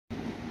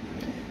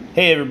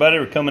Hey everybody,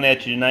 we're coming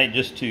at you tonight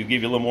just to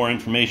give you a little more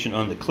information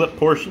on the clip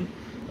portion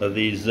of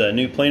these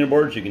new planer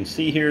boards. You can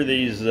see here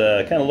these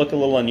kind of look a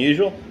little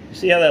unusual. You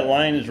see how that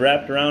line is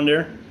wrapped around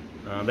there?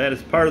 That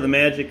is part of the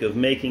magic of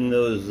making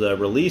those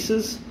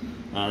releases,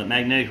 that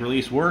magnetic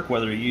release work,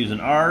 whether you're using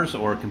ours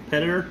or a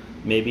competitor,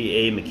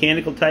 maybe a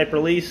mechanical type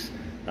release.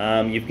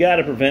 You've got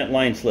to prevent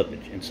line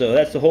slippage, and so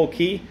that's the whole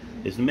key,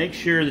 is to make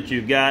sure that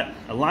you've got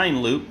a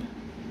line loop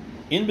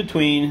in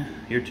between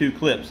your two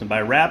clips. And by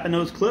wrapping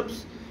those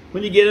clips,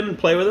 when you get them and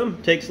play with them,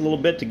 it takes a little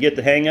bit to get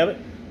the hang of it,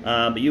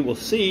 but you will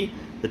see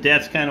that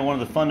that's kind of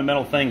one of the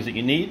fundamental things that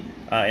you need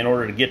in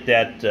order to get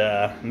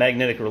that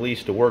magnetic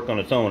release to work on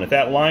its own. If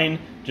that line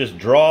just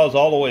draws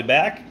all the way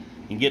back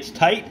and gets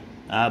tight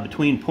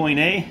between point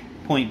A,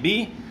 point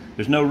B,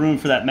 there's no room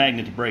for that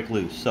magnet to break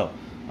loose. So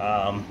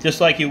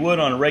just like you would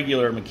on a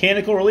regular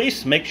mechanical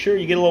release, make sure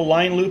you get a little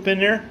line loop in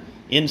there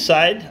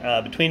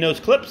inside between those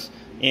clips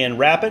and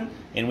wrap it.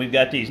 And we've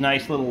got these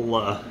nice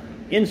little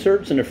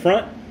inserts in the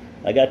front.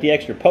 I got the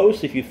extra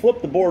posts. If you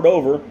flip the board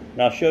over,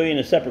 and I'll show you in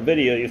a separate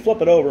video, you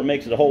flip it over, it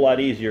makes it a whole lot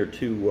easier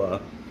to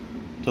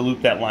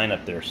loop that line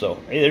up there. So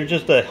hey, there's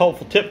just a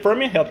helpful tip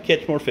from you, help you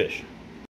catch more fish.